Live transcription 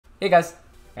Hey guys,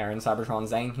 Aaron Cybertron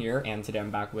Zhang here, and today I'm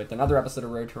back with another episode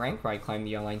of Road to Rank, where I climb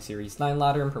the Online Series 9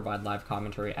 ladder and provide live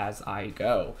commentary as I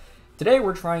go. Today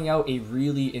we're trying out a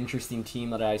really interesting team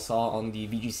that I saw on the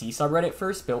VGC subreddit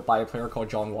first, built by a player called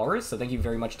JonWalrus, so thank you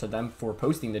very much to them for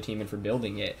posting the team and for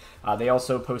building it. They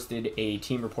also posted a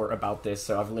team report about this,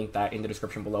 so I've linked that in the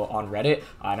description below on Reddit,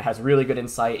 and it has really good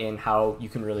insight in how you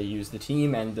can really use the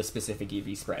team and the specific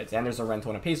EV spreads, and there's a rental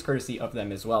and a pace courtesy of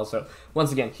them as well, so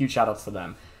once again, huge shoutouts to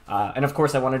them. And of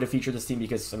course I wanted to feature this team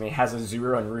because, I mean, it has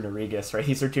Azurill and Runerigus, right?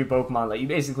 These are two Pokemon that you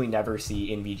basically never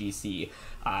see in VGC.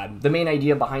 The main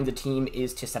idea behind the team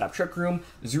is to set up Trick Room.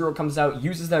 Azurill comes out,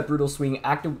 uses that Brutal Swing,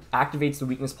 activates the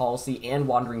Weakness Policy and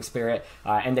Wandering Spirit,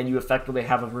 and then you effectively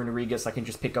have a Runerigus that can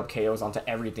just pick up KOs onto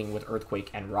everything with Earthquake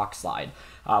and Rock Slide.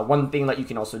 One thing that you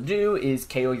can also do is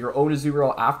KO your own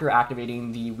Azurill after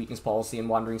activating the Weakness Policy and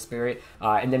Wandering Spirit,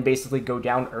 and then basically go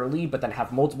down early, but then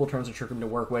have multiple turns of Trick Room to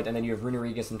work with, and then you have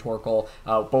Runerigus and Torkoal,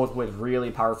 both with really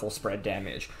powerful spread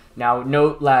damage. Now,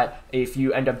 note that if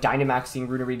you end up Dynamaxing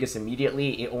Runerigus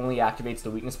immediately, it only activates the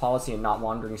Weakness Policy and not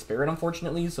Wandering Spirit,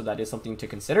 unfortunately, so that is something to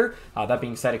consider. That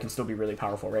being said, it can still be really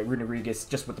powerful, right? Runerigus,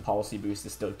 just with the policy boost,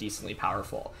 is still decently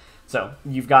powerful. So,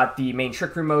 you've got the main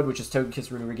Trick Room mode, which is Togekiss,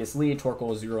 Runerigus lead,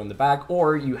 Torkoal, Azurill in the back,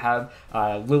 or you have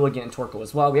Lilligant and Torkoal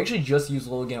as well. We actually just used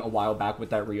Lilligant a while back with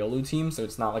that Riolu team, so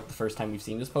it's not like the first time we've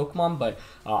seen this Pokemon, but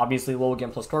obviously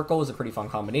Lilligant plus Torkoal is a pretty fun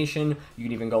combination. You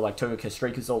can even go like Togekiss,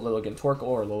 Dracozolt, Lilligant, Torkoal,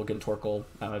 or Lilligant, Torkoal,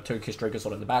 Togekiss,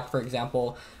 Dracozolt in the back, for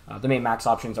example. The main max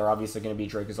options are obviously going to be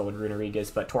Dracozolt and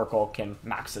Runerigus, but Torkoal can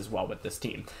max as well with this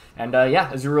team. And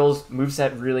yeah, Azurill's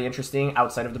moveset really interesting.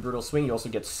 Outside of the Brutal Swing, you also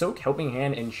get Soak, Helping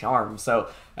Hand, and Charm. So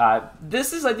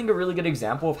this is, I think, a really good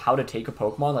example of how to take a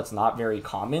Pokemon that's not very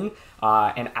common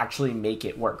and actually make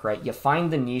it work, right? You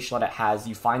find the niche that it has,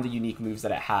 you find the unique moves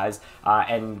that it has,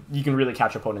 and you can really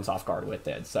catch opponents off guard with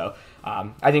it. So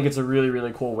I think it's a really,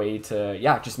 really cool way to,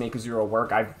 yeah, just make Azurill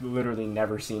work. I've literally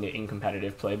never seen it in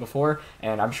competitive play before,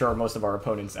 and I'm sure most of our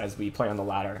opponents, as we play on the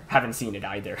ladder, haven't seen it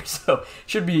either. So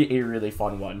should be a really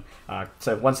fun one.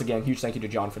 So once again, huge thank you to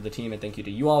John for the team, and thank you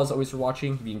to you all as always for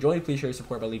watching. If you enjoyed, please share your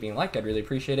support by leaving a like. I'd really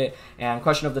appreciate it. And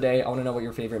question of the day, I want to know what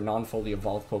your favorite non-fully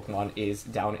evolved Pokemon is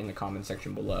down in the comment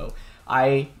section below.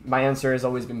 My answer has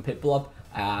always been Piplup,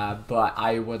 but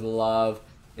I would love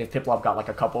if Piplup got like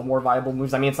a couple more viable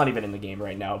moves. I mean, it's not even in the game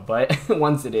right now, but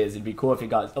once it is, it'd be cool if it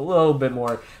got a little bit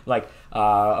more like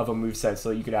of a moveset,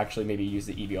 so you could actually maybe use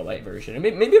the Eviolite version. And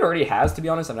maybe it already has, to be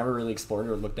honest. I've never really explored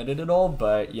or looked at it at all,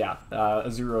 but yeah,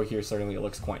 Azurill here certainly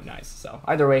looks quite nice. So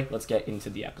either way, let's get into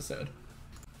the episode.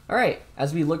 Alright,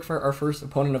 as we look for our first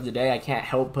opponent of the day, I can't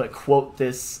help but quote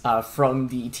this from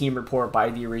the team report by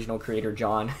the original creator,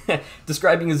 John.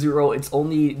 Describing Azurill, it's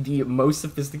only the most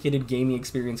sophisticated gaming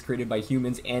experience created by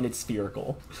humans, and it's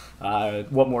spherical.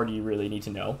 What more do you really need to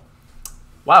know?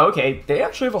 Wow, okay, they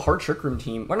actually have a hard Trick Room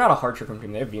team. Well, not a hard Trick Room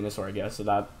team, they have Venusaur, I guess, so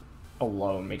that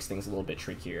alone makes things a little bit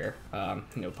trickier.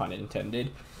 No pun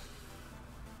intended.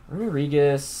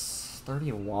 Runerigus,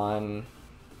 31...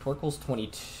 Torkoal's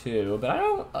 22, but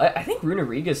I think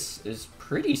Runerigus is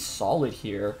pretty solid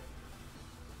here.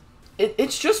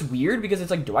 It's just weird because it's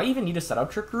like, do I even need to set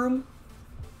up Trick Room?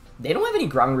 They don't have any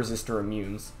ground resist or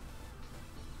immunes.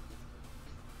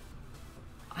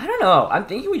 I don't know. I'm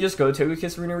thinking we just go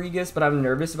Togekiss Runerigus, but I'm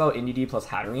nervous about Indeedee plus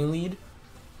Hatterene lead.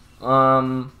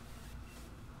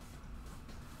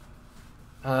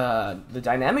 The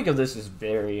dynamic of this is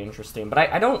very interesting, but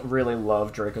I don't really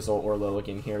love Dracozolt or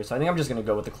Lilligant here, so I think I'm just going to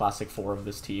go with the classic 4 of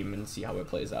this team and see how it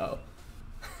plays out.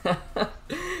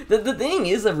 The thing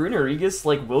is that Runerigus,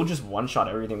 like, will just one-shot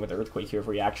everything with Earthquake here if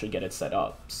we actually get it set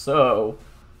up. So,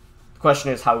 the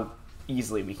question is how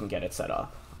easily we can get it set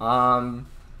up. Charm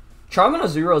and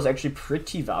Azurill is actually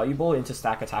pretty valuable into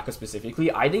Stakataka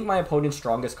specifically. I think my opponent's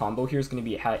strongest combo here is going to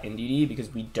be Hat Indeedee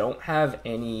because we don't have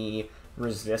any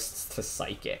resists to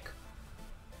Psychic.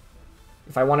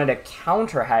 If I wanted to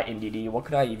counter Hat Indeedee, what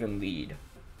could I even lead?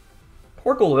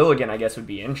 Torkoal Lilligant, I guess, would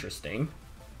be interesting.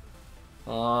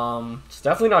 It's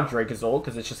definitely not Dracozolt,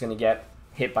 because it's just going to get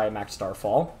hit by a Max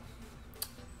Starfall.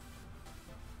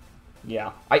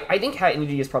 Yeah, I think Hat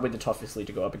Indeedee is probably the toughest lead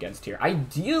to go up against here.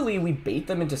 Ideally, we bait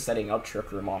them into setting up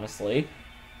Trick Room, honestly.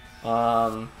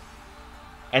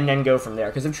 And then go from there.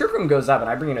 Because if Trick Room goes up and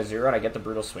I bring in a 0 and I get the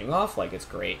Brutal Swing off, like, it's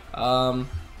great. I'm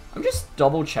just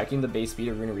double checking the base speed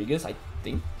of Runerigus. I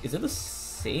think, is it the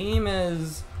same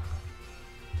as...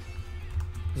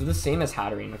 Is it the same as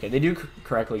Hatterene? Okay, they do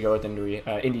correctly go with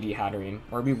Indeedee Hatterene.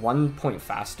 Or be 1 point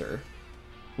faster.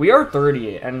 We are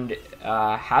 30, and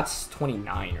Hat's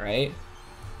 29, right?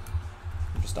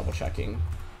 I'm just double checking.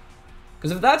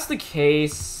 Because if that's the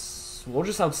case, we'll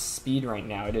just outspeed right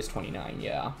now. It is 29,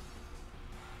 yeah.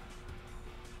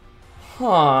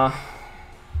 Huh.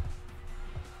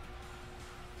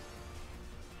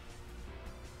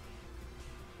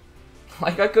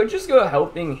 Like, I could just go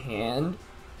Helping Hand.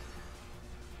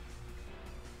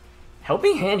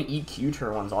 Helping Hand EQ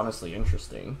turn 1's honestly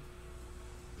interesting.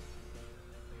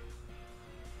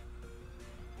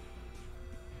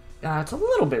 It's a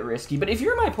little bit risky, but if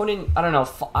you're my opponent, I don't know,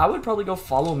 I would probably go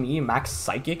Follow Me, max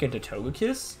Psychic into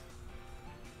Togekiss.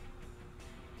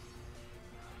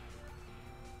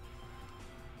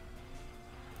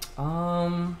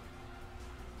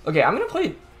 Okay, I'm gonna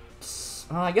play...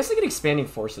 I guess I get Expanding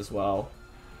Force as well.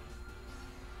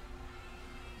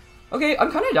 Okay,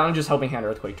 I'm kind of down to just Helping Hand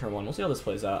Earthquake turn 1. We'll see how this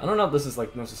plays out. I don't know if this is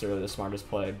like necessarily the smartest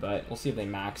play, but we'll see if they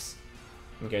max.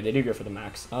 Okay, they do go for the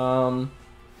max. You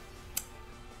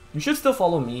should still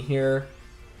Follow Me here.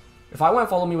 If I went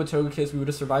Follow Me with Togekiss, we would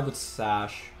have survived with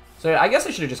Sash. So I guess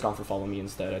I should have just gone for Follow Me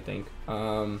instead, I think.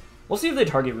 We'll see if they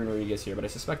target Runerigus here, but I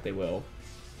suspect they will.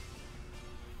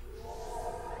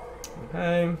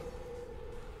 Okay.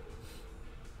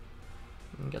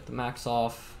 Get the max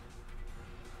off.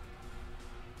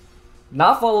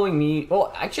 Not following me.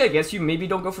 Well, actually, I guess you maybe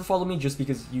don't go for Follow Me just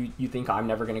because you think I'm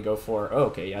never going to go for... Oh,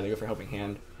 okay, yeah, they go for Helping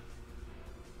Hand.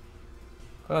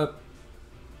 It's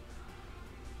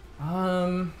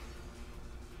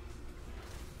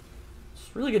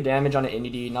really good damage on an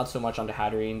Indeedee, not so much onto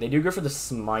Hatterene. They do go for the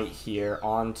Smite here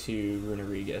onto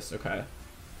Runerigus. Okay.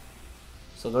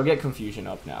 So they'll get Confusion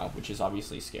up now, which is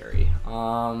obviously scary.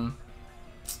 I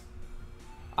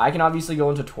can obviously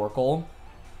go into Torkoal.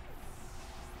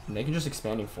 And they can just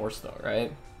Expanding Force though,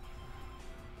 right?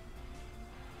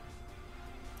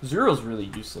 Azurill's really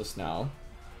useless now.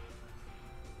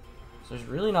 So there's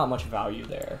really not much value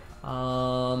there.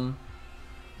 Follow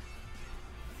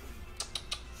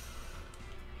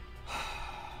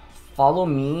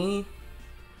Me.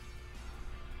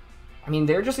 I mean,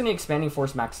 they're just going to Expanding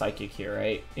Force max Psychic here,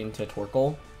 right? Into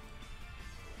Torkoal.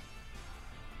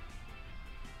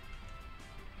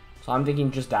 So I'm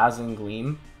thinking just Dazzling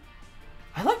Gleam.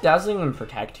 I like Dazzling and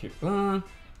Protect here. No,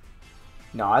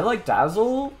 I like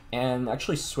Dazzle and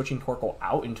actually switching Torkoal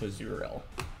out into Azurill.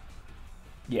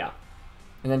 Yeah.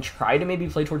 And then try to maybe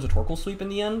play towards a Torkoal sweep in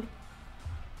the end.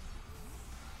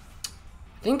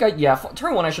 I think yeah,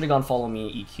 turn 1 I should have gone Follow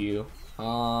Me EQ.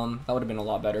 That would have been a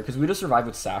lot better because we would have survived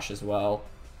with Sash as well.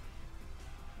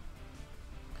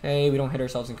 Okay, we don't hit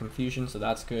ourselves in Confusion, so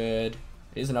that's good.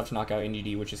 It is enough to knock out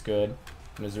Indeedee, which is good.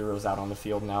 And Azurill's out on the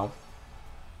field now.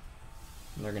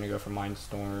 And they're going to go for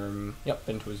Mindstorm. Yep,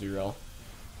 into Azurill.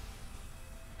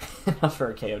 Not for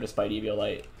a KO despite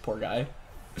Eviolite. Poor guy.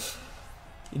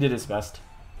 He did his best.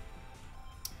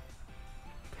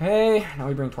 Okay, now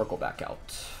we bring Torkoal back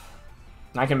out.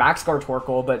 And I can max guard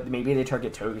Torkoal, but maybe they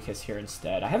target Togekiss here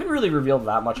instead. I haven't really revealed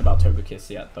that much about Togekiss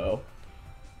yet, though.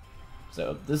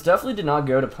 So, this definitely did not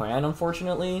go to plan,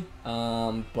 unfortunately.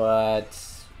 But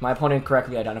my opponent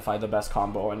correctly identified the best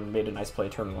combo and made a nice play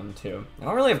turn 1, too. I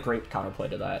don't really have great counterplay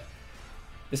to that.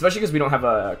 Especially because we don't have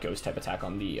a Ghost type attack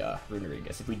on the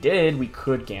Runerigus. If we did, we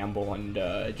could gamble and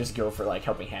just go for like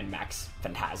Helping Hand max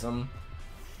Phantasm.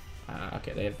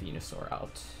 Okay, they have Venusaur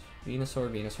out.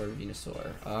 Venusaur.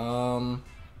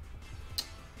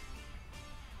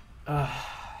 I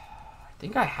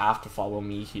think I have to Follow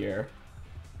Me here.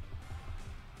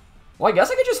 Well, I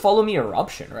guess I could just Follow Me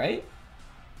Eruption, right?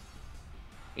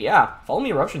 Yeah, Follow Me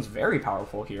Eruption's very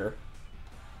powerful here.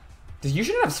 Because you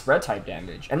shouldn't have spread type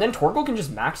damage. And then Torkoal can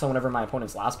just max on whatever my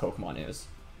opponent's last Pokemon is.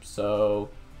 So,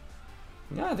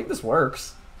 yeah, I think this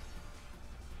works.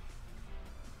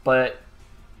 But,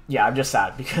 yeah, I'm just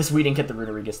sad because we didn't get the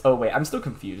Runerigus. Oh, wait, I'm still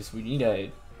confused. We need to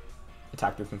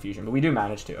attack through Confusion, but we do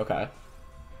manage to. Okay.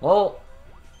 Well,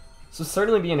 this would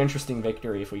certainly be an interesting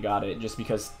victory if we got it, just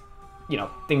because, you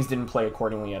know, things didn't play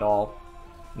accordingly at all.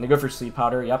 And they go for Sleep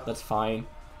Powder. Yep, that's fine.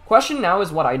 Question now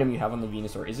is what item you have on the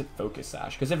Venusaur. Is it Focus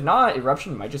Sash? Because if not,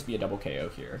 Eruption might just be a double KO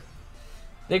here.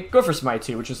 They go for Smite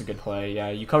too, which is a good play. Yeah,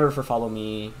 you cover for Follow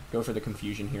Me, go for the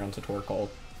Confusion here onto Torkoal.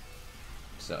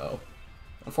 So,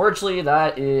 unfortunately,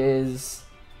 that is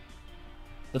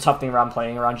the tough thing around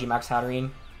playing around G-Max Hatterene.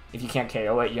 If you can't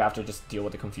KO it, you have to just deal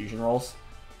with the Confusion rolls.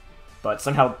 But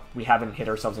somehow we haven't hit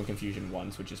ourselves in Confusion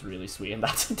once, which is really sweet, and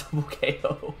that's a double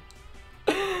KO.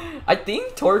 I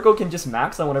think Torkoal can just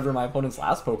max on whatever my opponent's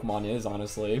last Pokemon is,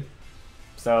 honestly.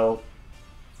 So,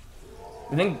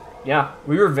 I think, yeah,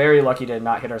 we were very lucky to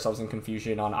not hit ourselves in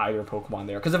Confusion on either Pokemon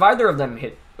there. Because if either of them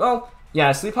hit... Well,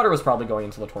 yeah, Sleep Powder was probably going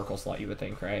into the Torkoal slot, you would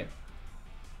think, right?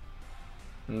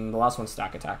 And the last one's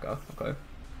Stakataka. Okay.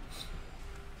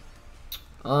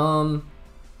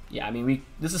 Yeah, I mean,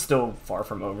 this is still far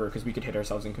from over because we could hit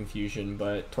ourselves in Confusion,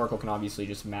 but Torkoal can obviously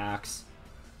just max.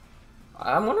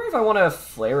 I'm wondering if I want to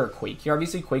Flare or Quake here.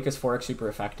 Obviously, Quake is 4x super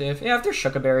effective. Yeah, if they're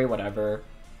Shukaberry, whatever.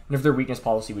 And if they're weakness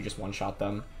policy, we just one-shot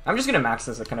them. I'm just going to max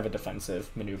this as kind of a defensive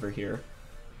maneuver here.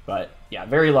 But, yeah,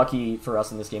 very lucky for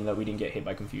us in this game that we didn't get hit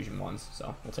by Confusion once,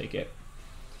 so we'll take it.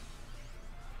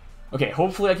 Okay,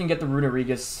 hopefully I can get the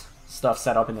Runerigus stuff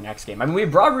set up in the next game. I mean, we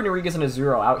brought Runerigus and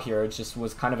Azurill out here. It just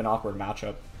was kind of an awkward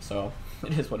matchup, so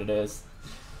it is what it is.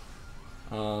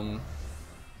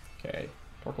 Okay,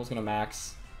 Torkoal's going to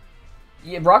max.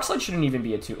 Yeah, Rock Slide shouldn't even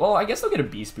be a 2. Oh, I guess they'll get a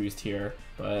Beast Boost here,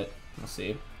 but we'll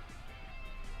see.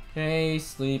 Okay,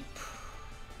 Sleep.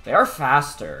 They are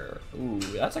faster. Ooh,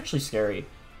 that's actually scary.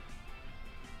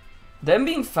 Them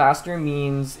being faster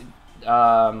means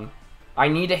I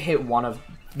need to hit one of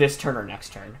this turn or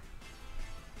next turn.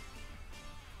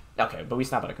 Okay, but we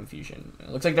snap out of Confusion. It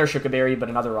looks like they're Shukaberry, but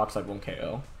another Rock Slide won't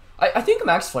KO. I think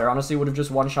Max Flare honestly would have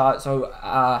just one-shot, so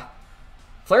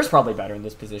Flare's probably better in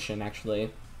this position,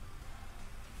 actually.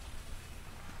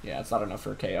 Yeah, it's not enough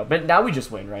for a KO. But now we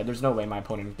just win, right? There's no way my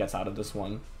opponent gets out of this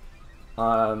one.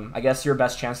 I guess your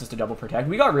best chance is to double protect.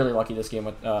 We got really lucky this game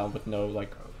with no,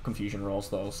 like, Confusion rolls,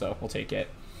 though, so we'll take it.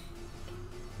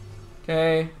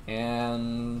 Okay,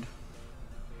 and...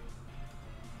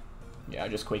 yeah,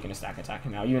 just Quake and a Stakataka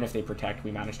now. Even if they protect, we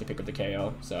managed to pick up the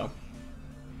KO, so...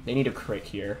 they need a crit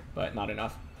here, but not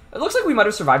enough. It looks like we might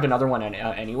have survived another one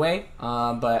anyway,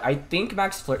 but I think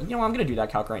Max Flare... you know, I'm going to do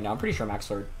that calc right now. I'm pretty sure Max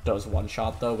Flare does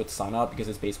one-shot, though, with Sun Up, because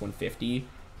it's base 150.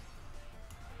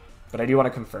 But I do want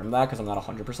to confirm that, because I'm not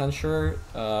 100% sure.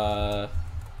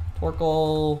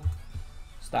 Torkoal,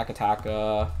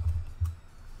 Stakataka,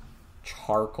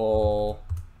 Charcoal,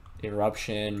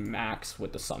 Eruption, Max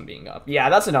with the Sun being up. Yeah,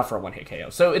 that's enough for a one-hit KO.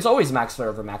 So it's always Max Flare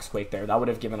over Max Quake there. That would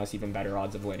have given us even better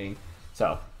odds of winning.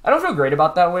 So I don't feel great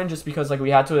about that win just because like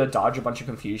we had to dodge a bunch of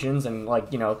confusions and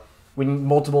like, you know, when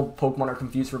multiple Pokemon are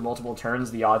confused for multiple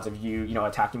turns, the odds of you know,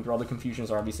 attacking through all the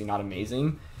confusions are obviously not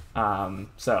amazing.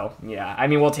 So yeah, I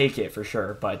mean, we'll take it for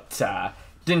sure, but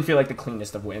didn't feel like the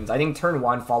cleanest of wins. I think turn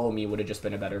 1 Follow Me would have just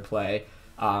been a better play.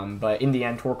 But in the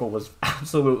end, Torkoal was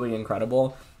absolutely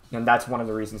incredible. And that's one of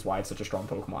the reasons why it's such a strong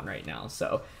Pokemon right now.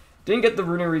 So didn't get the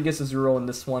Runerigus Azurill in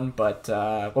this one, but,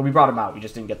 well, we brought him out. We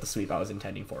just didn't get the sweep I was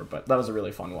intending for, but that was a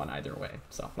really fun one either way.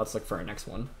 So let's look for our next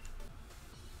one.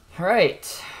 All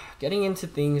right, getting into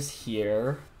things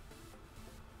here.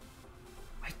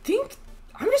 I think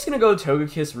I'm just going to go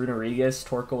Togekiss, Runerigus,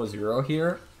 Torkoal, Azurill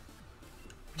here.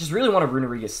 Just really want a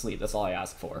Runerigus sleep. That's all I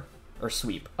ask for. Or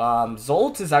sweep.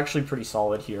 Zolt is actually pretty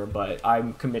solid here, but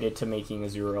I'm committed to making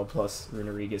Azurill plus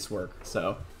Runerigus work.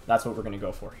 So that's what we're going to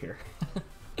go for here.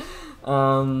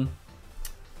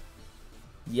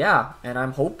 Yeah, and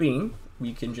I'm hoping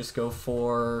we can just go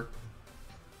for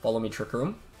Follow Me Trick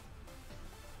Room.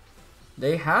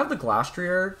 They have the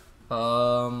Glastrier.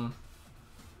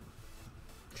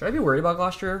 Should I be worried about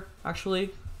Glastrier,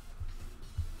 actually?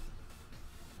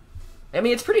 I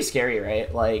mean, it's pretty scary,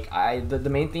 right? Like, the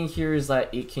main thing here is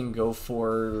that it can go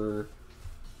for...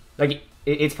 like,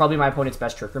 it's probably my opponent's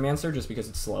best Trick Room answer just because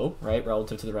it's slow, right?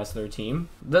 Relative to the rest of their team.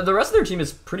 The rest of their team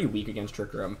is pretty weak against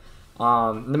Trick Room.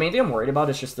 The main thing I'm worried about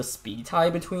is just the speed tie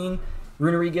between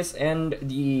Runerigus and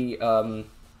the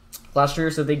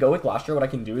Glastrier. So if they go with Glastrier, what I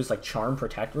can do is, like, Charm,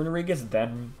 Protect Runerigus,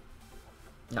 then...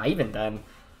 not even then.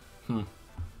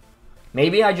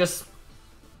 Maybe I just...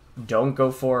 don't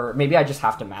go for... maybe I just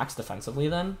have to max defensively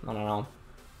then? I don't know.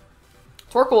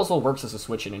 Torkoal also works as a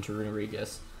switch in into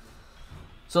Runerigus.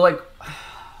 So, like,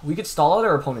 we could stall out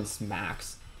our opponent's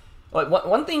max. Like,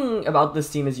 one thing about this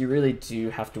team is you really do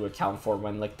have to account for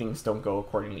when, like, things don't go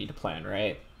accordingly to plan,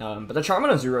 right? But the Charm on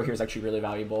Azurill here is actually really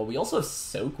valuable. We also have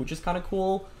Soak, which is kind of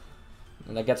cool.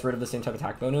 And that gets rid of the same type of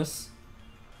attack bonus.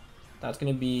 That's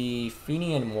going to be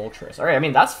Fini and Moltres. Alright, I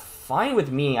mean, that's fine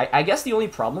with me. I guess the only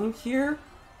problem here...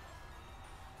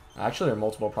 actually, there are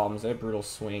multiple problems. They have Brutal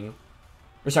Swing.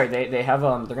 Or sorry, they have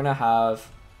they're gonna have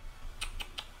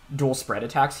dual spread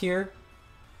attacks here.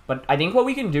 But I think what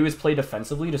we can do is play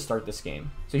defensively to start this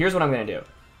game. So here's what I'm gonna do.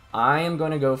 I am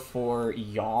gonna go for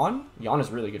Yawn. Yawn is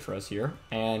really good for us here,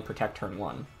 and protect turn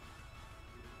 1.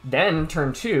 Then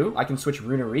turn 2, I can switch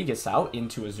Runerigus out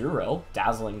into Azurill,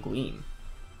 Dazzling Gleam.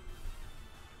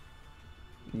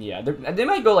 Yeah, they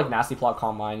might go like Nasty Plot,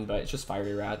 Calm Mind, but it's just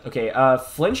Fiery Rat. Okay,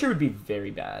 Flinch here would be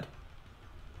very bad.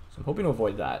 So I'm hoping to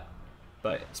avoid that.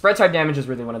 But spread type damage is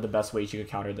really one of the best ways you could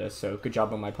counter this, so good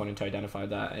job on my opponent to identify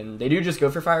that. And they do just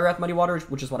go for Fire Wrath, Muddy Water,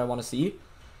 which is what I want to see.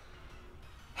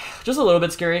 Just a little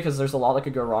bit scary because there's a lot that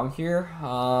could go wrong here.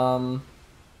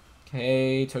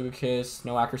 Okay, Togekiss,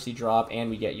 no accuracy drop, and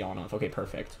we get Yawn off. Okay,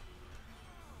 perfect.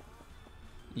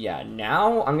 Yeah,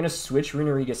 now I'm going to switch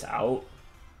Runerigus out.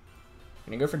 I'm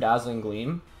going to go for Dazzling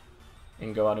Gleam.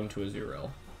 and go out into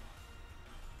Azurill.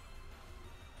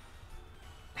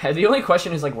 The only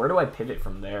question is, like, where do I pivot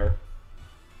from there?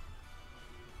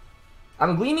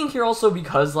 I'm gleaning here also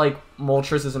because, like,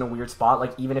 Moltres is in a weird spot.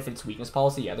 Like, even if it's weakness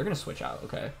policy, yeah, they're going to switch out.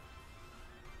 Okay.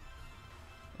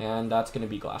 And that's going to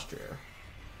be Glastrier.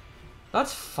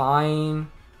 That's fine.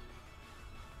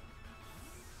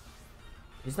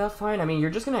 Is that fine? I mean, you're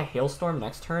just going to Hailstorm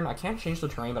next turn. I can't change the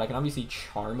terrain, but I can obviously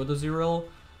Charm with Azurill.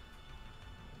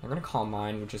 They're going to Calm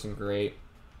Mind, which isn't great.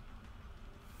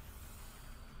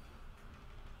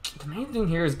 The main thing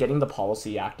here is getting the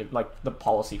policy active, like, the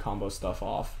policy combo stuff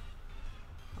off.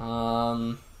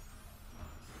 Ooh,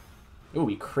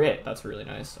 we crit. That's really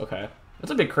nice. Okay.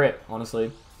 That's a big crit,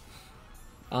 honestly.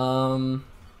 Now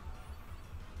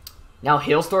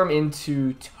Hailstorm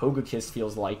into Togekiss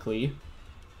feels likely.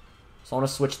 So I want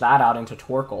to switch that out into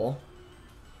Torkoal.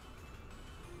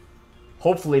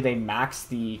 Hopefully they max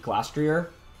the Glastrier.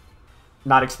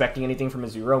 Not expecting anything from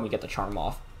Azurill, and we get the Charm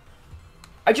off.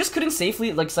 I just couldn't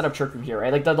safely, like, set up Trick Room here,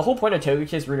 right? Like, the whole point of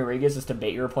Togekiss Runerigus is to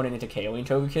bait your opponent into KOing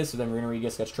Togekiss, so then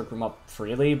Runerigus gets Trick Room up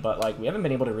freely, but, like, we haven't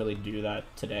been able to really do that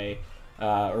today,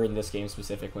 or in this game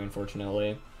specifically,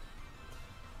 unfortunately.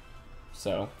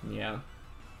 So, yeah.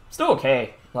 Still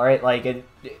okay, alright? Like,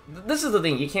 this is the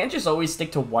thing, you can't just always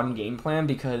stick to one game plan,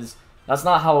 because that's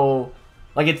not how...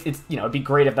 Like, it's you know, it'd be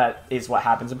great if that is what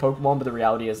happens in Pokemon, but the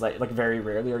reality is, like very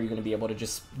rarely are you going to be able to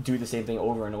just do the same thing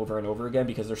over and over and over again,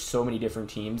 because there's so many different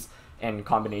teams and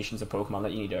combinations of Pokemon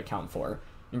that you need to account for.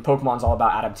 And Pokemon's all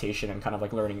about adaptation and kind of,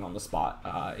 like, learning on the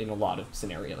spot in a lot of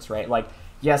scenarios, right? Like,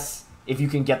 yes, if you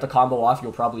can get the combo off,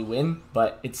 you'll probably win,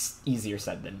 but it's easier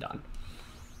said than done.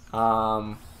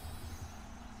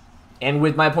 And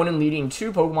with my opponent leading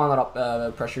 2 Pokemon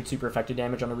that pressured super effective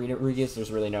damage on Runerigus,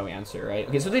 there's really no answer, right?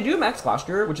 Okay, so they do max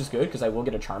Glastrier, which is good, because I will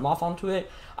get a Charm off onto it.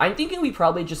 I'm thinking we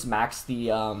probably just max the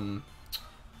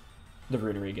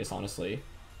Runerigus, honestly.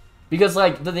 Because,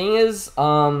 like, the thing is,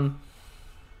 I'm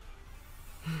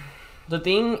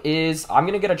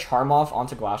going to get a Charm off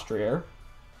onto Glastrier.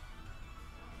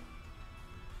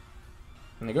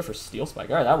 And they go for Steel Spike.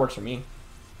 Alright, that works for me.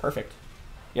 Perfect.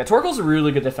 Yeah, Torkoal's a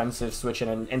really good defensive switch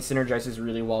and synergizes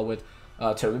really well with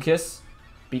Togekiss,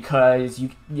 because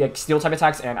Steel type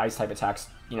attacks and Ice type attacks,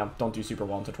 you know, don't do super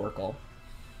well into Torkoal.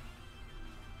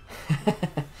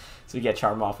 So we get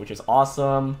Charm off, which is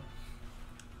awesome.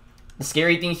 The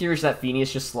scary thing here is that Fini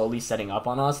is just slowly setting up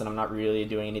on us, and I'm not really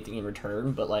doing anything in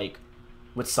return, but, like,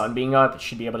 with Sun being up, it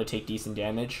should be able to take decent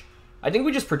damage. I think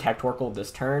we just protect Torkoal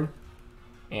this turn,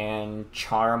 and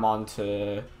Charm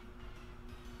onto...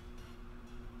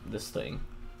 this thing.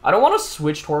 I don't want to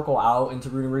switch Torkoal out into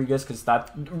Runerigus, because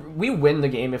we win the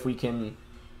game if we can...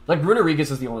 Like,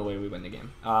 Runerigus is the only way we win the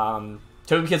game.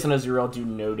 Togekiss and Azurill do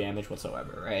no damage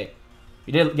whatsoever, right?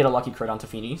 We did get a lucky crit onto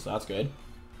Fini, so that's good.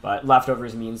 But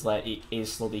leftovers means that it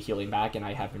is slowly healing back, and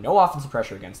I have no offensive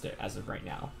pressure against it as of right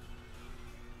now.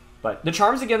 But the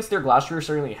charms against their Glastrier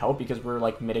certainly help, because we're,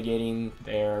 like, mitigating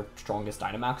their strongest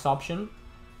Dynamax option.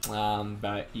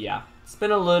 But yeah, it's been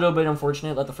a little bit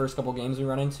unfortunate that the first couple games we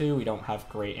run into, we don't have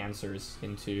great answers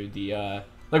into the,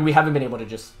 like, we haven't been able to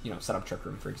just, you know, set up Trick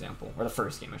Room, for example. Or the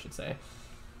first game, I should say.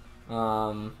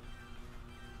 Okay,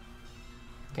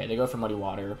 they go for Muddy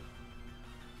Water.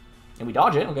 And we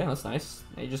dodge it. Okay, that's nice.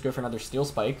 They just go for another Steel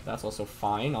Spike. That's also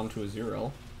fine. Onto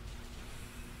Azurill.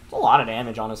 It's a lot of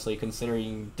damage, honestly,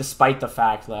 considering, despite the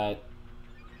fact that...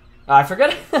 I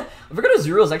forget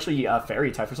Azurill is actually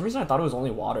Fairy type. For some reason, I thought it was only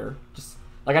Water. Just,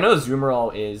 like, I know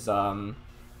Azumarill is,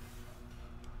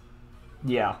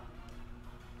 yeah.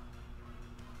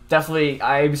 Definitely,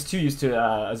 I was too used to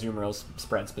Azumarill's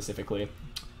spread, specifically.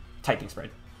 Typing spread.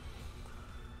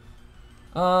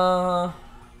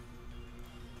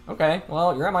 Okay,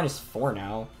 well, you're at -4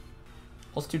 now.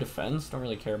 +2 defense, don't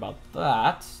really care about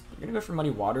that. You're gonna go for Muddy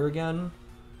Water again.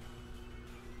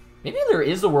 Maybe there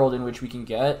is a world in which we can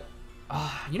get...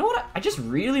 you know what? I just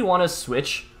really want to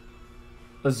switch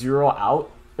Azurill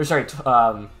out. Or sorry,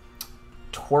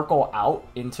 Torkoal out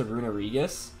into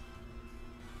Runerigus.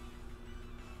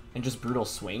 And just Brutal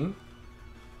Swing.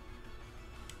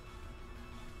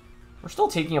 We're still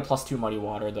taking a +2 Muddy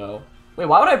Water, though. Wait,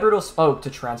 why would I Brutal... Oh, to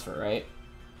transfer, right?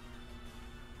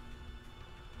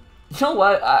 You know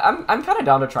what? I'm kind of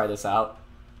down to try this out.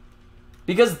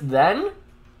 Because then...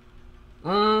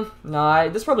 no,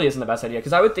 this probably isn't the best idea,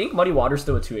 because I would think Muddy Water's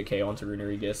still a 2-hit KO onto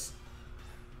Runerigus.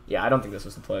 Yeah, I don't think this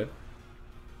was the play.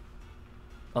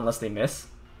 Unless they miss.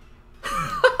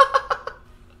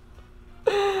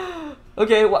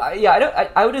 Okay, well, yeah,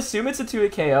 I would assume it's a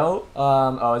 2-hit KO.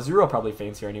 Oh, Azurill probably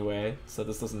faints here anyway, so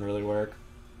this doesn't really work.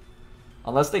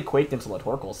 Unless they quaked into the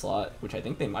Torkoal slot, which I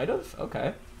think they might have.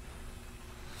 Okay.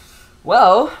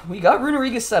 Well, we got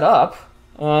Runerigus set up.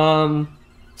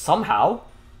 Somehow.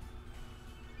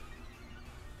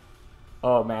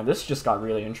 Oh man, this just got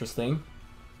really interesting.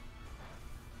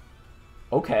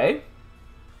 Okay.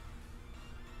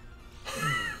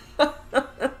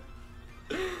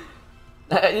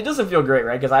 It doesn't feel great,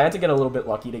 right? Because I had to get a little bit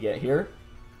lucky to get here.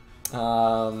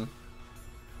 But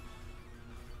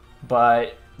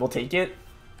we'll take it.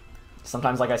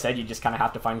 Sometimes, like I said, you just kind of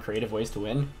have to find creative ways to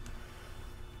win.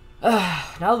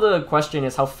 Now the question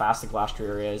is how fast the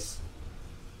Glastrier is.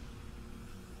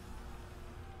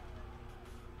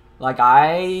 Like,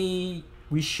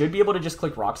 we should be able to just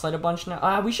click Rock Slide a bunch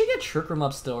now. We should get Trick Room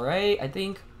up still, right? I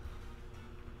think.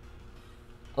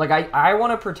 Like, I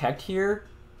want to protect here.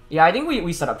 Yeah, I think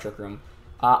we set up Trick Room.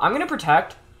 I'm going to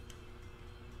protect.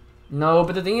 No,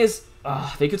 but the thing is,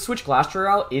 they could switch Glastrier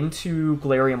out into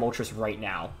Galarian Moltres right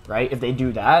now, right? If they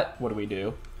do that, what do we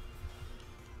do?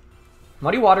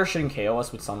 Muddy Water shouldn't KO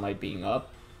us with Sunlight being up.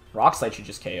 Rock Slide should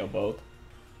just KO both.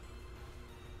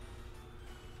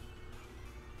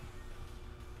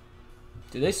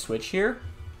 Do they switch here?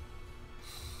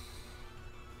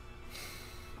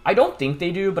 I don't think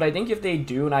they do, but I think if they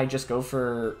do and I just go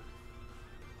for...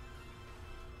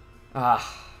 I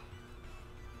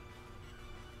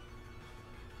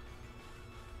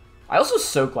also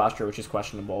soak Glastrier, which is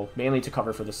questionable, mainly to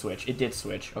cover for the switch. It did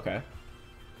switch, okay.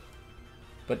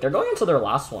 But they're going into their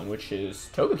last one, which is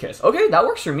Togekiss. Okay, that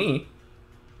works for me.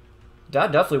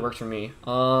 That definitely works for me.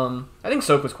 I think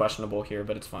soak was questionable here,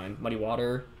 but it's fine. Muddy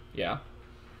Water, yeah.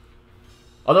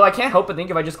 Although I can't help but think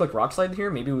if I just click Rock Slide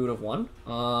here, maybe we would have won.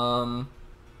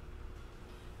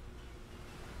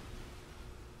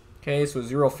 Okay, so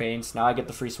 0 feints. Now I get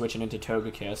the free switching into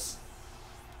Togekiss.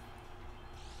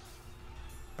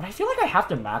 But I feel like I have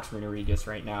to max Runerigus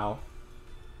right now.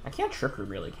 I can't Trick Room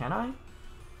really, can I?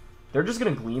 They're just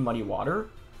gonna Gleam Muddy Water.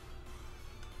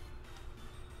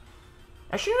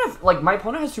 I shouldn't have, like, my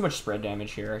opponent has too much spread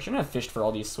damage here. I shouldn't have fished for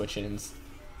all these switch-ins.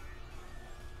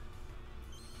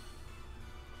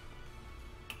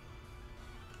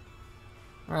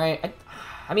 Alright,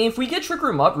 I mean, if we get Trick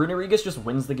Room up, Runerigus just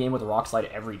wins the game with Rock Slide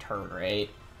every turn, right?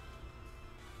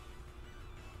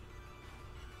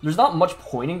 There's not much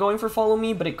point in going for Follow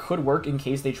Me, but it could work in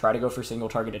case they try to go for single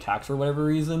target attacks for whatever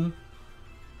reason.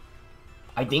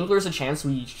 I think there's a chance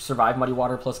we survive Muddy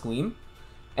Water plus Gleam.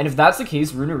 And if that's the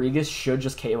case, Runerigus should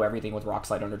just KO everything with Rock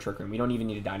Slide under Trick Room. We don't even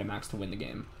need a Dynamax to win the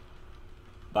game.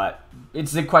 But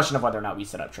it's a question of whether or not we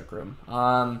set up Trick Room.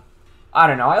 I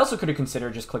don't know. I also could have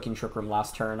considered just clicking Trick Room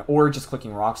last turn, or just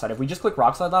clicking Rock Slide. If we just click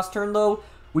Rock Slide last turn, though,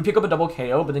 we pick up a double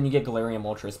KO, but then you get Galarian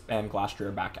Moltres and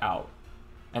Glastrier back out.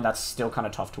 And that's still kind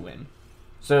of tough to win.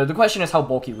 So the question is how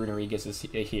bulky Runerigus is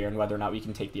here, and whether or not we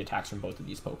can take the attacks from both of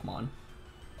these Pokemon.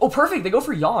 Oh, perfect! They go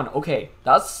for Yawn! Okay,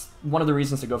 that's one of the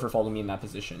reasons to go for Follow Me in that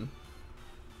position.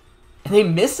 And they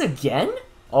miss again?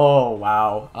 Oh,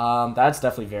 wow. That's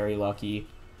definitely very lucky.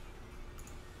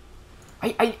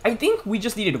 I think we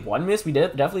just needed one miss. We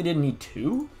definitely didn't need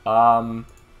two. I'm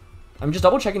just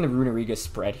double checking the Runerigus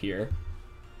spread here.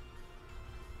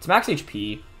 It's max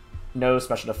HP. No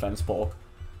special defense bulk.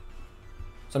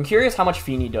 So I'm curious how much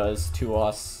Fini does to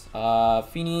us.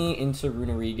 Fini into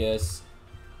Runerigus.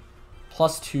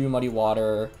 +2 Muddy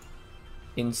Water.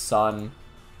 In Sun.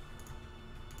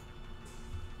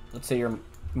 Let's say your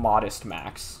modest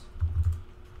max.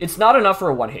 It's not enough for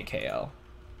a one-hit KO.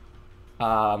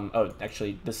 Oh,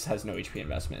 actually, this has no HP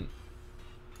investment.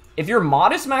 If your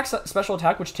modest max special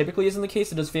attack, which typically isn't the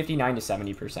case, it does 59 to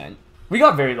 70%. We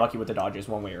got very lucky with the dodges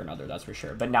one way or another, that's for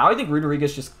sure. But now I think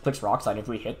Runerigus just clicks Rock Slide. If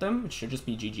we hit them, it should just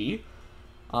be GG.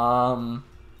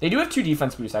 They do have 2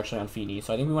 defense boosts, actually, on Fini,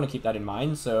 so I think we want to keep that in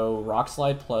mind. So, Rock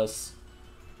Slide plus...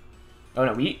 Oh,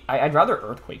 no, I'd rather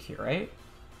Earthquake here, right?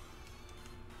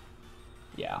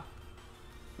 Yeah.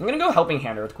 I'm going to go Helping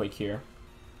Hand Earthquake here.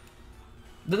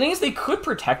 The thing is, they could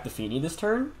protect the Fini this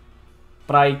turn,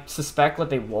 but I suspect that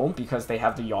they won't because they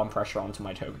have the Yawn pressure onto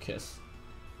my Togekiss.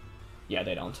 Yeah,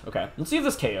 they don't. Okay, let's see if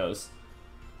this KOs.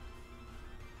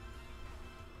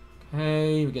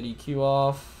 Okay, we get EQ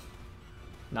off.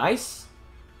 Nice.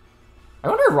 I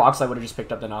wonder if Rock Slide would have just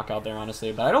picked up the knockout there,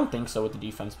 honestly, but I don't think so with the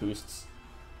defense boosts.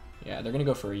 Yeah, they're gonna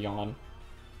go for a Yawn.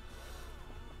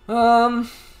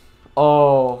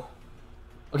 Oh.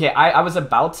 Okay, I was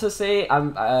about to say,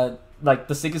 like,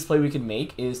 the sickest play we could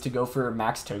make is to go for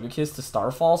max Togekiss to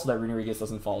Starfall so that Runerigus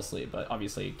doesn't fall asleep, but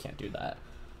obviously you can't do that.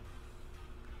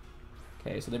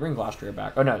 Okay, so they bring Glastrier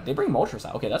back. Oh, no, they bring Moltres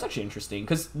out. Okay, that's actually interesting,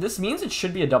 because this means it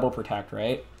should be a double protect,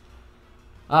 right?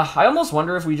 I almost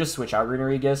wonder if we just switch out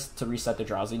Runerigus to reset the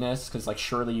drowsiness, because, like,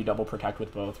 surely you double protect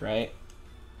with both, right?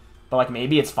 But, like,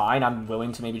 maybe it's fine. I'm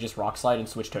willing to maybe just Rock Slide and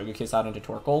switch Togekiss out into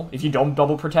Torkoal. If you don't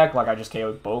double protect, like, I just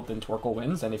KO both and Torkoal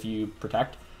wins. And if you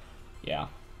protect, yeah.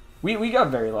 We got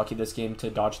very lucky this game to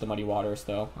dodge the Muddy Waters,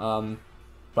 though.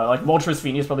 But, like, Moltres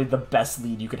Fini is probably the best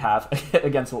lead you could have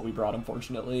against what we brought,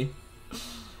 unfortunately.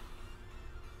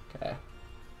 Okay.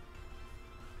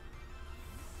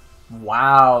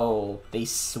 Wow. They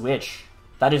switch.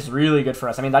 That is really good for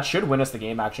us. I mean, that should win us the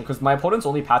game, actually, because my opponent's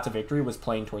only path to victory was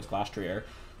playing towards Glastrier.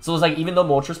 So it's like, even though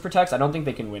Moltres protects, I don't think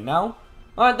they can win now.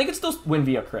 They can still win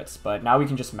via crits, but now we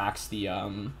can just max the,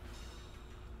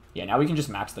 yeah, now we can just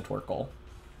max the Torkoal.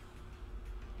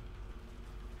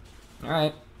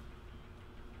 Alright.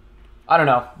 I don't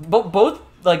know.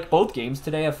 Both games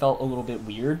today have felt a little bit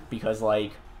weird because,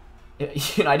 like,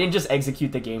 you know, I didn't just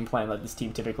execute the game plan that this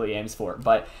team typically aims for.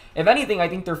 But if anything, I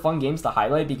think they're fun games to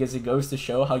highlight because it goes to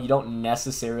show how you don't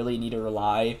necessarily need to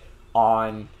rely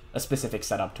on a specific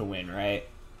setup to win, right?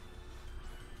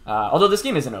 Although this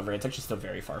game isn't over, it's actually still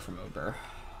very far from over.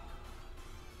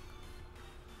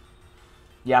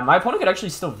 Yeah, my opponent could actually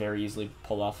still very easily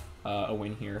pull off a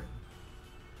win here.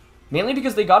 Mainly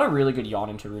because they got a really good yawn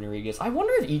into Runerigus. I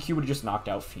wonder if EQ would have just knocked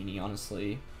out Fini,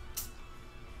 honestly.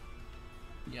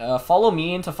 Yeah, follow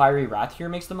me into Fiery Wrath here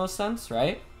makes the most sense,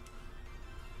 right?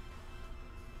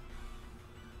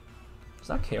 Does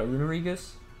that KO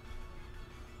Runerigus?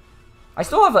 I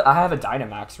still have I have a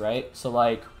Dynamax, right? So,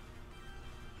 like...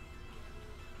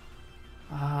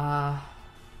 I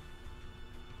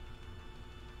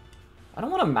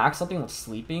don't want to max something with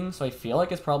Sleeping, so I feel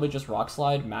like it's probably just Rock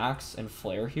Slide, Max, and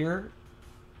Flare here.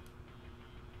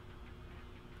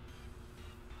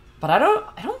 But I don't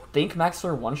think Max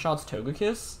Flare one-shots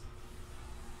Togekiss.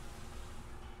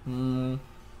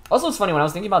 Also, it's funny, when I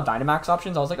was thinking about Dynamax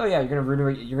options, I was like, oh yeah, you're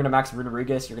gonna max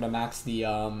Runerigus, you're gonna max the,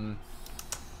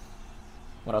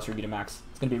 what else are you gonna max?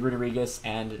 It's gonna be Runerigus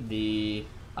and the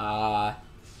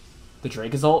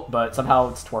Dracozolt, but somehow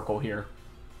it's Torkoal here.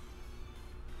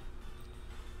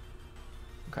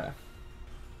 Okay.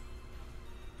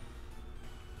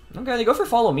 Okay, they go for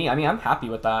Follow Me. I mean, I'm happy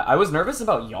with that. I was nervous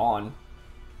about Yawn.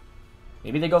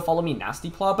 Maybe they go Follow Me Nasty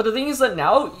Plot, but the thing is that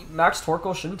now Max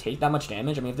Torkoal shouldn't take that much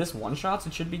damage. I mean, if this one-shots,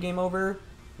 it should be game over.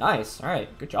 Nice.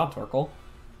 Alright, good job, Torkoal.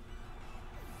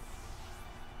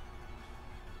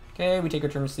 Okay, we take our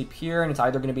turn to sleep here, and it's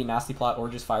either going to be Nasty Plot or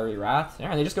just Fiery Wrath.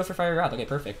 Yeah, they just go for Fiery Wrath. Okay,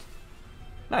 perfect.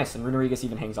 Nice, and Runerigus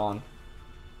even hangs on.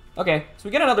 Okay, so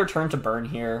we get another turn to burn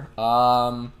here.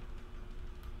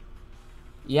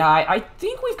 Yeah, I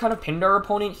think we've kind of pinned our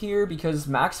opponent here because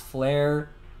Max Flare...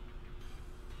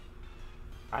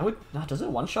 does it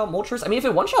one-shot Moltres? I mean, if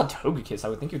it one-shot Togekiss, I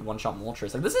would think it would one-shot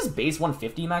Moltres. Like, this is base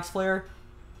 150 Max Flare.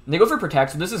 And they go for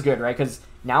Protect, so this is good, right? Because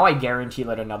now I guarantee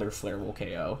that another Flare will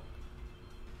KO.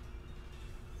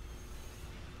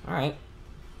 Alright.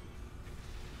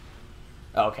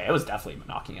 Oh, okay, it was definitely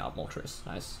knocking out Moltres.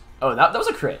 Nice. Oh, that was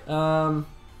a crit.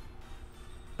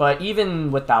 But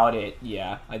even without it,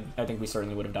 yeah, I think we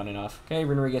certainly would have done enough. Okay,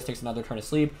 Runerigus takes another turn to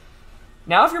sleep.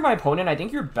 Now, if you're my opponent, I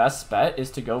think your best bet is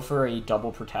to go for a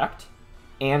double protect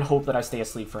and hope that I stay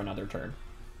asleep for another turn.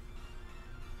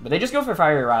 But they just go for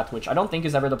Fiery Wrath, which I don't think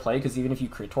is ever the play, because even if you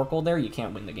crit Torkoal there, you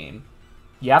can't win the game.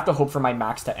 You have to hope for my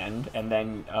max to end, and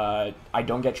then I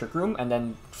don't get Trick Room, and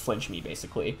then flinch me,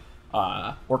 basically.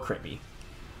 Or crit me.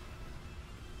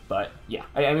 But, yeah.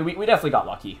 I mean, we definitely got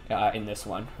lucky in this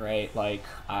one, right? Like,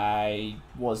 I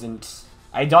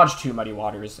dodged 2 Muddy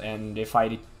Waters, and if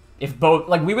both,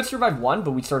 like, we would survive one,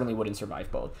 but we certainly wouldn't survive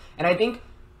both. And I think,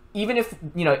 even if,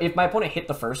 you know, if my opponent hit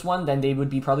the first one, then they would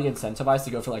be probably incentivized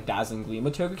to go for, like, Dazzling Gleam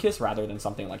with Togekiss rather than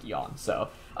something like Yawn. So,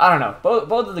 I don't know.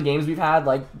 Both of the games we've had,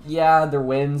 like, yeah, they're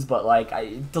wins, but, like,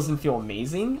 it doesn't feel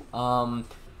amazing. And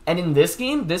in this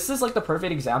game, this is, like, the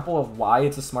perfect example of why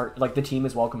it's a smart, like, the team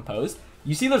is well composed.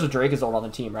 You see there's a Dracozolt on the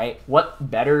team, right? What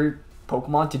better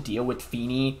Pokemon to deal with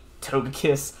Fini,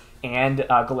 Togekiss, and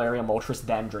Galarian Moltres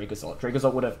than Dracozolt?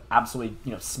 Dracozolt would have absolutely,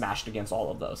 you know, smashed against all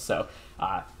of those. So,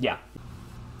 yeah.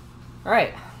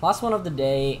 Alright, last one of the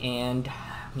day, and,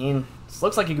 I mean, this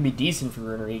looks like it could be decent for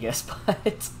Runerigus,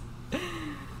 but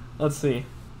let's see.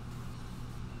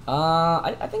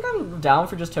 I think I'm down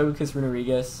for just Togekiss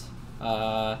Runerigus.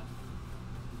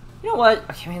 You know what?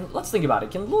 I mean, let's think about it.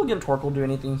 Can Lilligant Torkoal do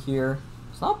anything here?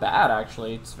 It's not bad,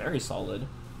 actually. It's very solid.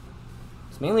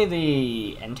 It's mainly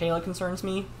the Entei that concerns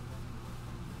me.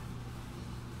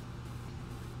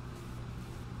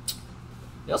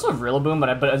 They also have Rillaboom,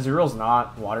 but Azurill's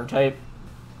not water type.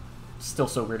 Still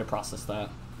so weird to process that.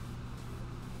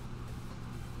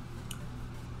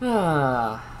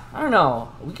 I don't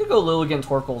know. We could go Lilligant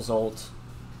Torkoal Zolt.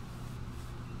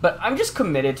 But I'm just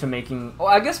committed to making... Well,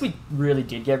 I guess we really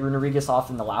did get Runerigus off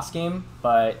in the last game,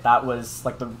 but that was,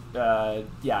 like,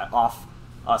 off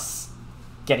us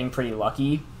getting pretty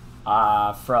lucky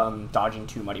from dodging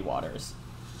 2 Muddy Waters.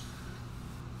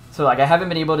 So, like, I haven't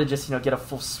been able to just, get a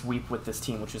full sweep with this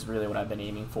team, which is really what I've been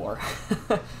aiming for.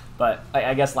 But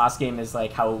I guess last game is,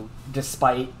 like, how,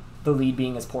 despite the lead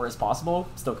being as poor as possible,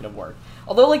 still could have worked.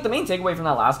 Although, like, the main takeaway from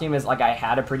that last game is, like, I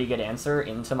had a pretty good answer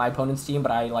into my opponent's team,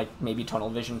 but I, like, maybe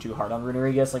tunnel vision too hard on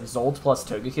Runerigus. Like, Zolt plus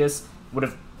Togekiss would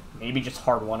have maybe just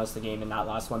hard won us the game in that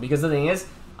last one. Because the thing is,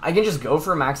 I can just go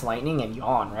for Max Lightning and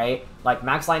yawn, right? Like,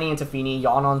 Max Lightning into Fini,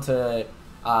 yawn onto...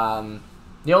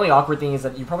 the only awkward thing is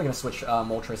that you're probably going to switch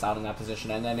Moltres out in that position,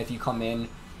 and then if you come in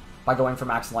by going for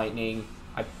Max Lightning,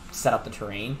 I set up the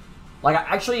terrain. Like,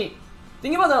 actually...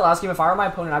 Thinking about that last game, if I were my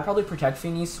opponent, I'd probably protect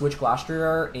Fini, switch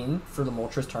Glastrier in for the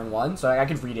Moltres turn 1, so I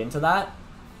could read into that.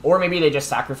 Or maybe they just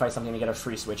sacrifice something to get a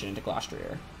free switch into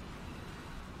Glastrier.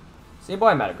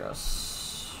 Sableye,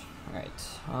 Metagross.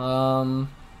 Alright.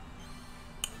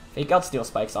 Fake out Steel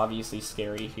Spike's obviously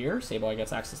scary here. Sableye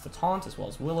gets access to Taunt as well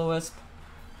as Will-O-Wisp.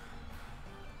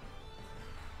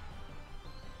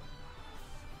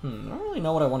 I don't really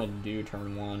know what I want to do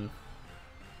turn 1.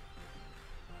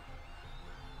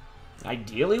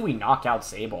 Ideally, we knock out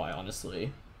Sableye,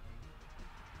 honestly.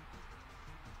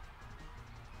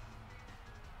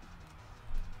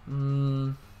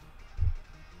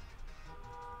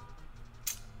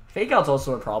 Fake out's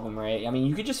also a problem, right? I mean,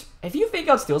 you could just... If you fake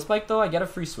out Steel Spike, though, I get a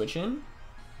free switch in.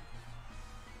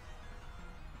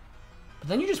 But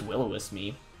then you just Will-O-Wisp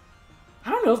me. I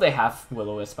don't know if they have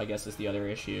Will-O-Wisp, I guess, is the other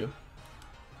issue.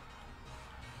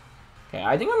 Okay,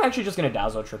 I think I'm actually just going to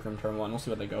Dazzle Trick Room turn 1. We'll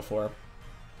see what they go for.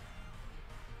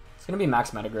 It's going to be Max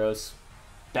Metagross.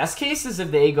 Best case is if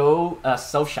they go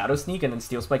Self-Shadow Sneak and then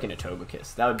Steel Spike into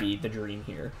Togekiss. That would be the dream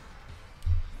here.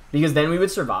 Because then we would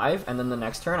survive, and then the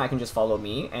next turn I can just follow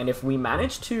me. And if we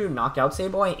manage to knock out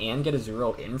Sableye and get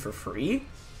Azurill in for free,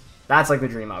 that's like the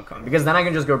dream outcome. Because then I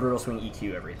can just go Brutal Swing,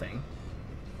 EQ everything.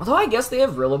 Although I guess they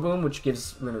have Rillaboom, which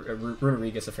gives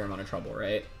Runerigus a fair amount of trouble,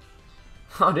 right?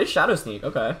 Oh, it is Shadow Sneak.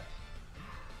 Okay.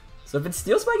 So if it's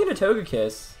Steel Spike into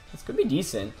Togekiss, this could be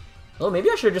decent. Oh,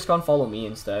 maybe I should have just gone Follow Me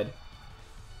instead.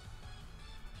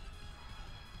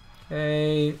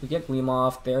 Okay, we get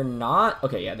Gleamoff. They're not...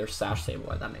 Okay, yeah, they're Sash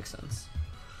Sableye. That makes sense.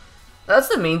 That's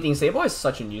the main thing. Sableye is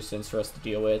such a nuisance for us to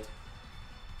deal with.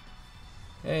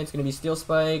 Okay, it's going to be Steel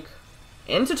Spike.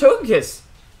 Into Togekiss!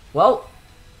 Well,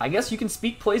 I guess you can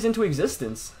speak plays into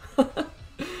existence.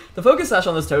 The Focus Sash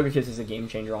on this Togekiss is a game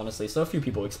changer, honestly. So few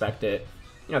people expect it.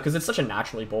 You know, because it's such a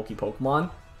naturally bulky Pokemon.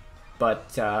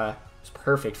 But, it's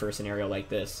perfect for a scenario like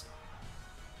this.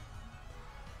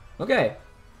 Okay.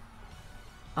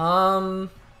 I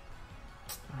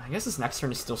guess this next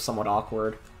turn is still somewhat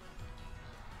awkward.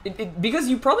 Because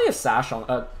you probably have Sash on,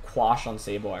 Quash on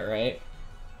Sableye, right?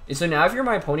 So now if you're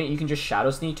my opponent, you can just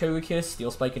Shadow Sneak Togekiss, Steel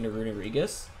Spike into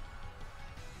Runerigus.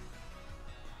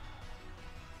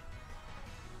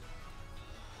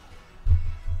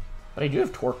 But I do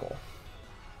have Torkoal.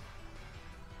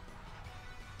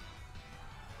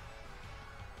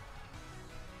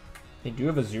 They do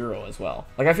have a Azurill as well.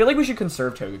 Like, I feel like we should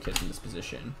conserve Togekiss in this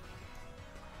position.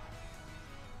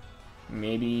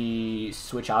 Maybe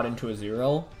switch out into a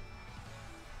Azurill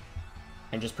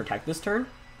and just protect this turn.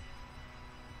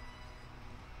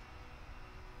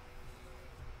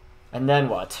 And then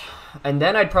what? And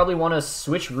then I'd probably want to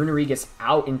switch Runerigus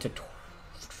out into...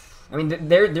 I mean,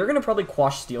 they're going to probably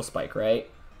Quash Steel Spike, right?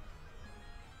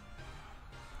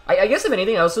 I guess if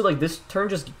anything, also, like, this turn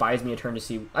just buys me a turn to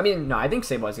see... I mean, no, I think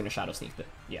Sableye's going to Shadow Sneak, but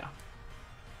yeah.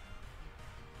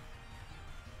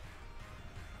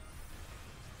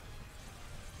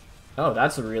 Oh,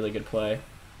 that's a really good play.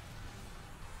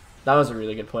 That was a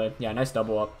really good play. Yeah, nice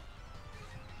double up.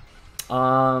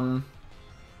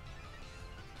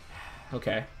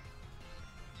 Okay.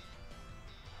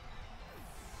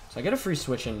 So I get a free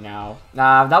switch in now.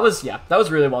 Nah, that was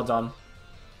really well done.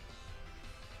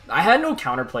 I had no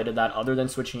counterplay to that other than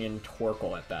switching in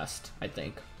Torkoal at best, I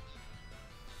think.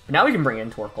 But now we can bring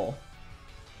in Torkoal.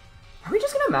 Are we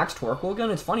just going to max Torkoal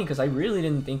again? It's funny because I really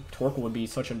didn't think Torkoal would be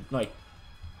such a, like,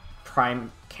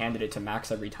 prime candidate to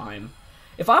max every time.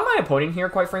 If I'm my opponent here,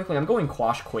 quite frankly, I'm going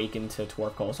Quash Quake into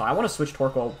Torkoal. So I want to switch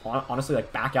Torkoal, honestly,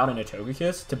 like, back out into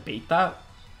Togekiss to bait that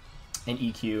and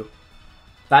EQ.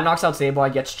 That knocks out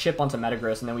Sableye, gets Chip onto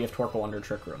Metagross, and then we have Torkoal under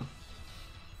Trick Room.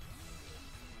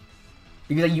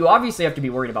 Because you obviously have to be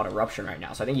worried about Eruption right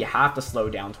now, so I think you have to slow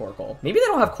down Torkoal. Maybe they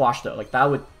don't have Quash, though. Like, that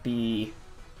would be...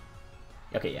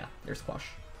 Okay, yeah, there's Quash.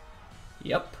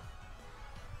 Yep.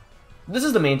 This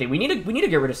is the main thing. We need to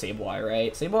get rid of Sableye,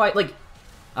 right? Sableye, like...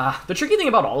 The tricky thing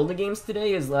about all of the games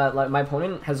today is that like, my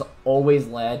opponent has always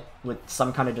led with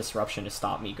some kind of disruption to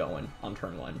stop me going on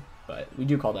turn 1. But we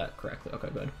do call that correctly. Okay,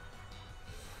 good.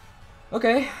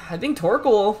 Okay, I think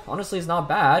Torkoal, honestly, is not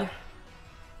bad.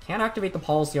 Can't activate the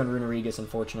policy on Runerigus,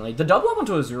 unfortunately. The double up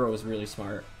onto Azurill was really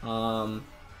smart. Okay,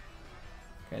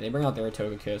 they bring out their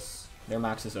Togekiss. Their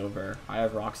max is over. I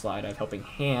have Rock Slide. I have Helping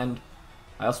Hand.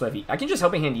 I also have... I can just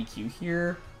Helping Hand EQ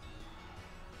here.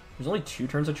 There's only 2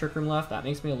 turns of Trick Room left. That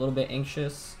makes me a little bit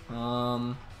anxious.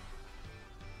 Ugh,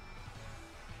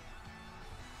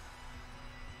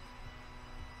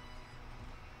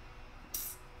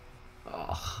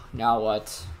 now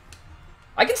what?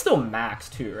 I can still max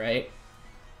too, right?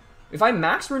 If I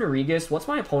max Runerigus, what's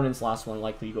my opponent's last one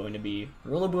likely going to be?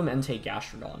 Rillaboom, Entei,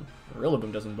 Gastrodon.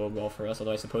 Rillaboom doesn't bode well for us,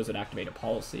 although I suppose it activate a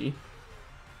policy.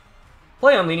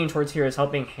 Play I'm leaning towards here is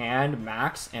Helping Hand,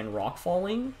 Max, and Rock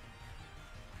Falling.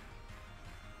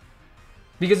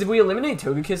 Because if we eliminate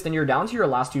Togekiss, then you're down to your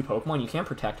last 2 Pokemon. You can't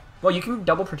protect. Well, you can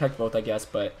double protect both, I guess,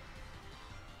 but...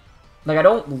 Like, I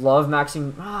don't love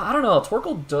maxing... I don't know.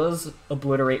 Torkoal does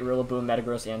obliterate Rillaboom,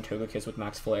 Metagross, and Togekiss with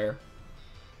Max Flare.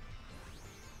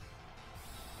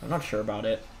 I'm not sure about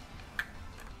it.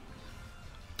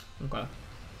 Okay.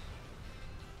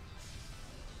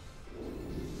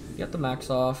 Get the max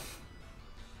off.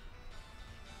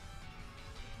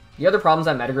 The other problem is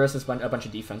that Metagross is a bunch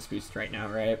of defense boosts right now,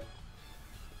 right?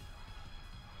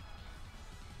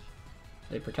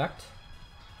 They protect.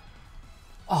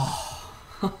 Oh.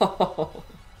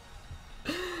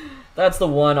 That's the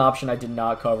one option I did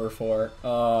not cover for.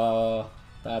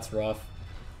 That's rough.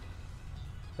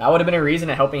 That would have been a reason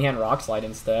to Helping Hand Rock Slide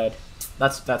instead.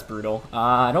 That's brutal.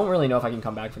 I don't really know if I can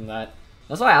come back from that.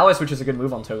 That's why Ally Switch is a good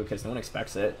move on Togekiss. No one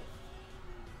expects it.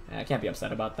 I can't be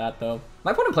upset about that, though.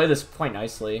 My opponent played this quite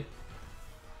nicely.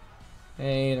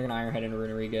 Hey, they're gonna Iron Head into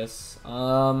Runerigus.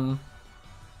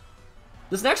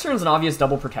 This next turn is an obvious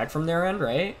double protect from their end,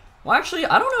 right? Well, actually,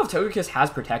 I don't know if Togekiss has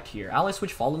protect here. Ally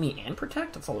Switch, Follow Me, and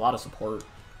protect? That's a lot of support.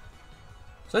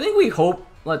 So I think we hope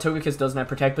that Togekiss doesn't have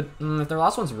protect, but if their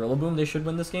last one's Rillaboom, they should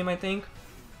win this game, I think.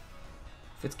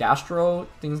 If it's Gastro,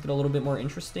 things get a little bit more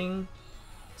interesting.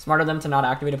 Smart of them to not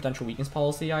activate a potential weakness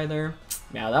policy either.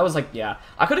 Yeah, that was like, yeah.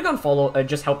 I could have gone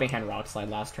just Helping Hand Rock Slide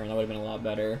last turn. That would have been a lot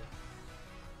better.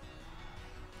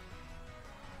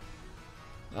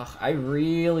 Ugh, I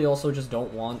really also just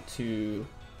don't want to...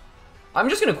 I'm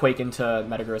just going to Quake into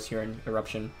Metagross here in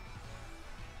Eruption.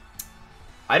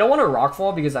 I don't want to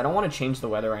Rockfall because I don't want to change the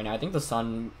weather right now. I think the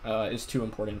sun is too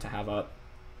important to have up.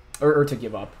 Or to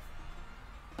give up.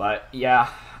 But, yeah.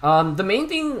 The main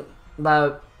thing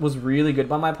that was really good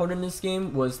by my opponent in this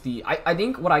game was the... I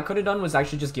think what I could have done was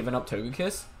actually just given up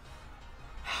Togekiss.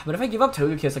 But if I give up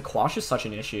Togekiss, a Quash is such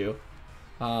an issue.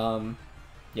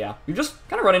 Yeah. You just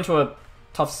kind of run into a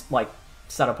tough, like,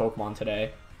 set of Pokemon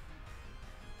today.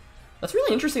 That's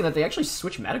really interesting that they actually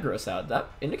switch Metagross out. That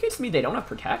indicates to me they don't have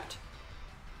Protect.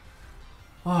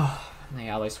 Oh, and they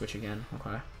Ally Switch again.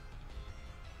 Okay.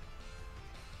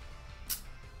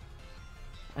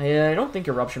 I don't think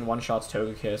Eruption one-shots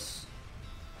Togekiss.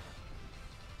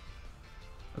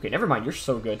 Okay, never mind. You're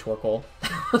so good, Torkoal.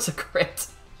 That's a crit.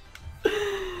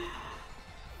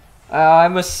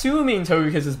 I'm assuming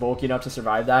Togekiss is bulky enough to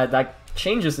survive that. That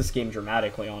changes this game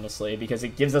dramatically, honestly, because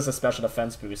it gives us a special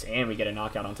defense boost and we get a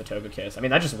knockout onto Togekiss. I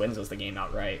mean, that just wins us the game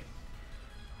outright.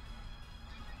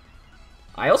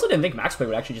 I also didn't think Max Play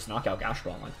would actually just knock out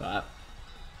Gastrodon like that.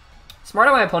 Smart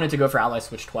of my opponent to go for Ally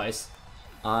Switch twice.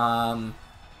 Yeah,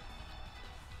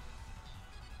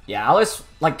 Alice,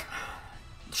 like,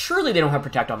 surely they don't have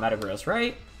Protect on Metagross,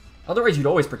 right? Otherwise, you'd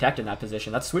always Protect in that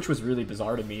position. That switch was really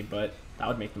bizarre to me, but that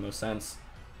would make the most sense.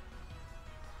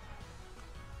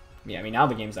 Yeah, I mean, now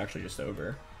the game's actually just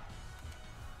over.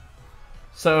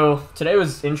 So, today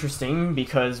was interesting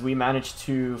because we managed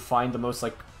to find the most,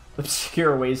 like,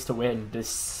 obscure ways to win,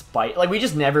 despite... Like, we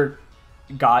just never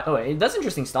got... Oh, that's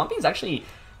interesting. Stomping's actually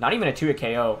not even a 2-hit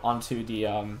KO onto the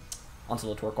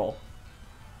Torkoal.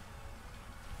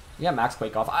 Yeah, Max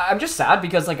Quake off. I'm just sad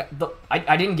because, like,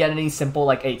 I didn't get any simple,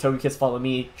 like, hey, Togekiss, follow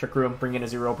me, Trick Room, bring in a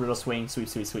 0, Brutal Swing, sweep,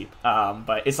 sweep, sweep.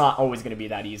 But it's not always going to be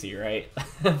that easy, right?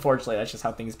 Unfortunately, that's just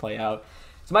how things play out.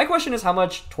 So my question is how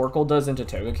much Torkoal does into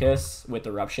Togekiss with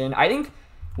Eruption. I think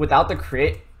without the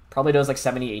crit, probably does, like,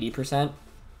 70-80%.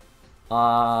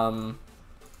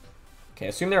 Okay,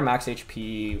 assume they're max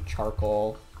HP,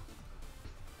 Charcoal.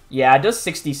 Yeah, it does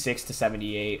 66 to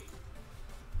 78.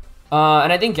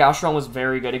 And I think Gastrodon was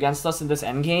very good against us in this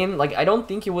endgame. Like, I don't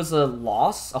think it was a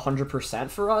loss 100%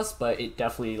 for us, but it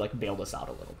definitely, like, bailed us out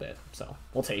a little bit. So,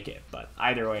 we'll take it. But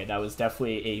either way, that was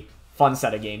definitely a fun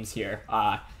set of games here.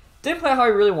 Didn't play how I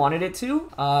really wanted it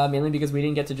to, mainly because we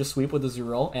didn't get to just sweep with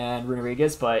Azurill and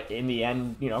Runerigus, but in the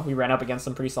end, you know, we ran up against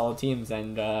some pretty solid teams,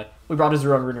 and we brought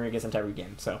Azurill and Runerigus into every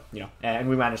game, so, you know, and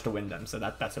we managed to win them, so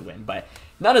that's a win. But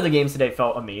none of the games today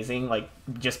felt amazing, like,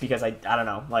 just because I don't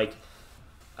know, like,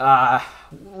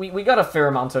 we got a fair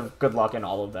amount of good luck in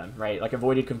all of them, right? Like,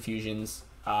 avoided confusions,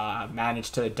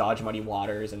 managed to dodge muddy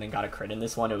waters, and then got a crit in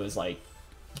this one. It was like,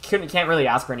 can't really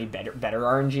ask for any better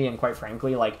RNG, and quite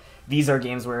frankly, like, these are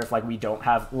games where if, like, we don't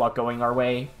have luck going our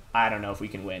way, I don't know if we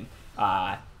can win.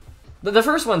 The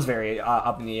first one's very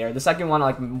up in the air. The second one,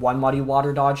 like, one muddy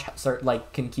water dodge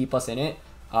can keep us in it,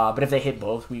 but if they hit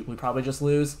both, we probably just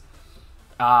lose.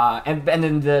 And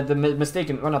then the mistake,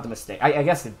 well, not the mistake, I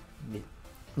guess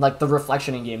like, the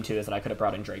reflection in game 2 is that I could have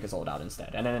brought in Dracozold out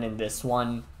instead. And then in this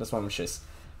one was just,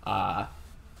 yeah,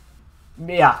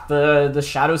 the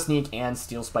Shadow Sneak and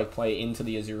Steel Spike play into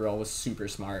the Azurill was super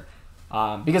smart.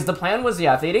 Because the plan was,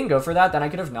 yeah, if they didn't go for that, then I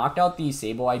could have knocked out the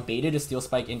Sableye, baited a Steel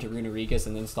Spike into Runerigus,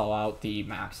 and then stall out the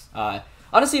Max.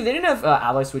 Honestly, if they didn't have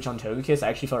Ally Switch on Togekiss, I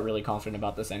actually felt really confident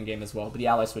about this endgame as well. But the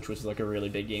Ally Switch was, like, a really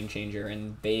big game changer,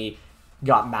 and they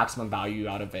got maximum value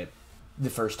out of it the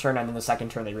first turn, and then the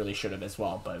second turn they really should have as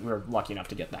well, but we were lucky enough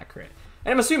to get that crit.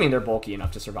 And I'm assuming they're bulky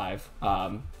enough to survive.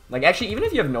 Like, actually, even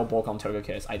if you have no bulk on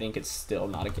Togekiss, I think it's still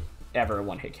not ever a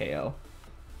one-hit KO.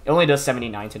 It only does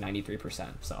 79 to 93%,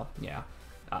 so yeah,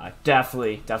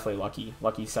 definitely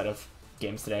lucky set of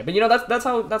games today. But you know, that's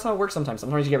how it works sometimes.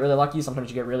 Sometimes you get really lucky, sometimes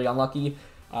you get really unlucky,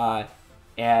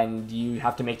 and you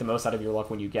have to make the most out of your luck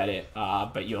when you get it.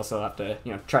 But you also have to,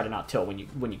 you know, try to not tilt when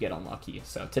you get unlucky.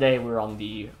 So today we were on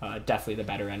the definitely the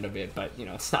better end of it, but you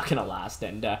know, it's not gonna last.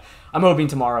 And I'm hoping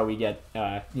tomorrow we get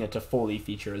you know, to fully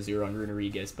feature Azurill and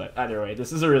Runerigus. But either way,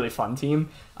 this is a really fun team,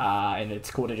 and it's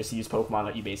cool to just use Pokemon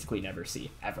that you basically never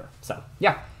see ever. So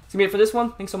yeah. That's gonna be it for this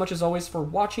one. Thanks so much as always for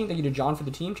watching. Thank you to John for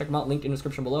the team. Check them out, linked in the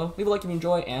description below. Leave a like if you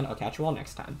enjoy, and I'll catch you all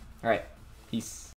next time. Alright, peace.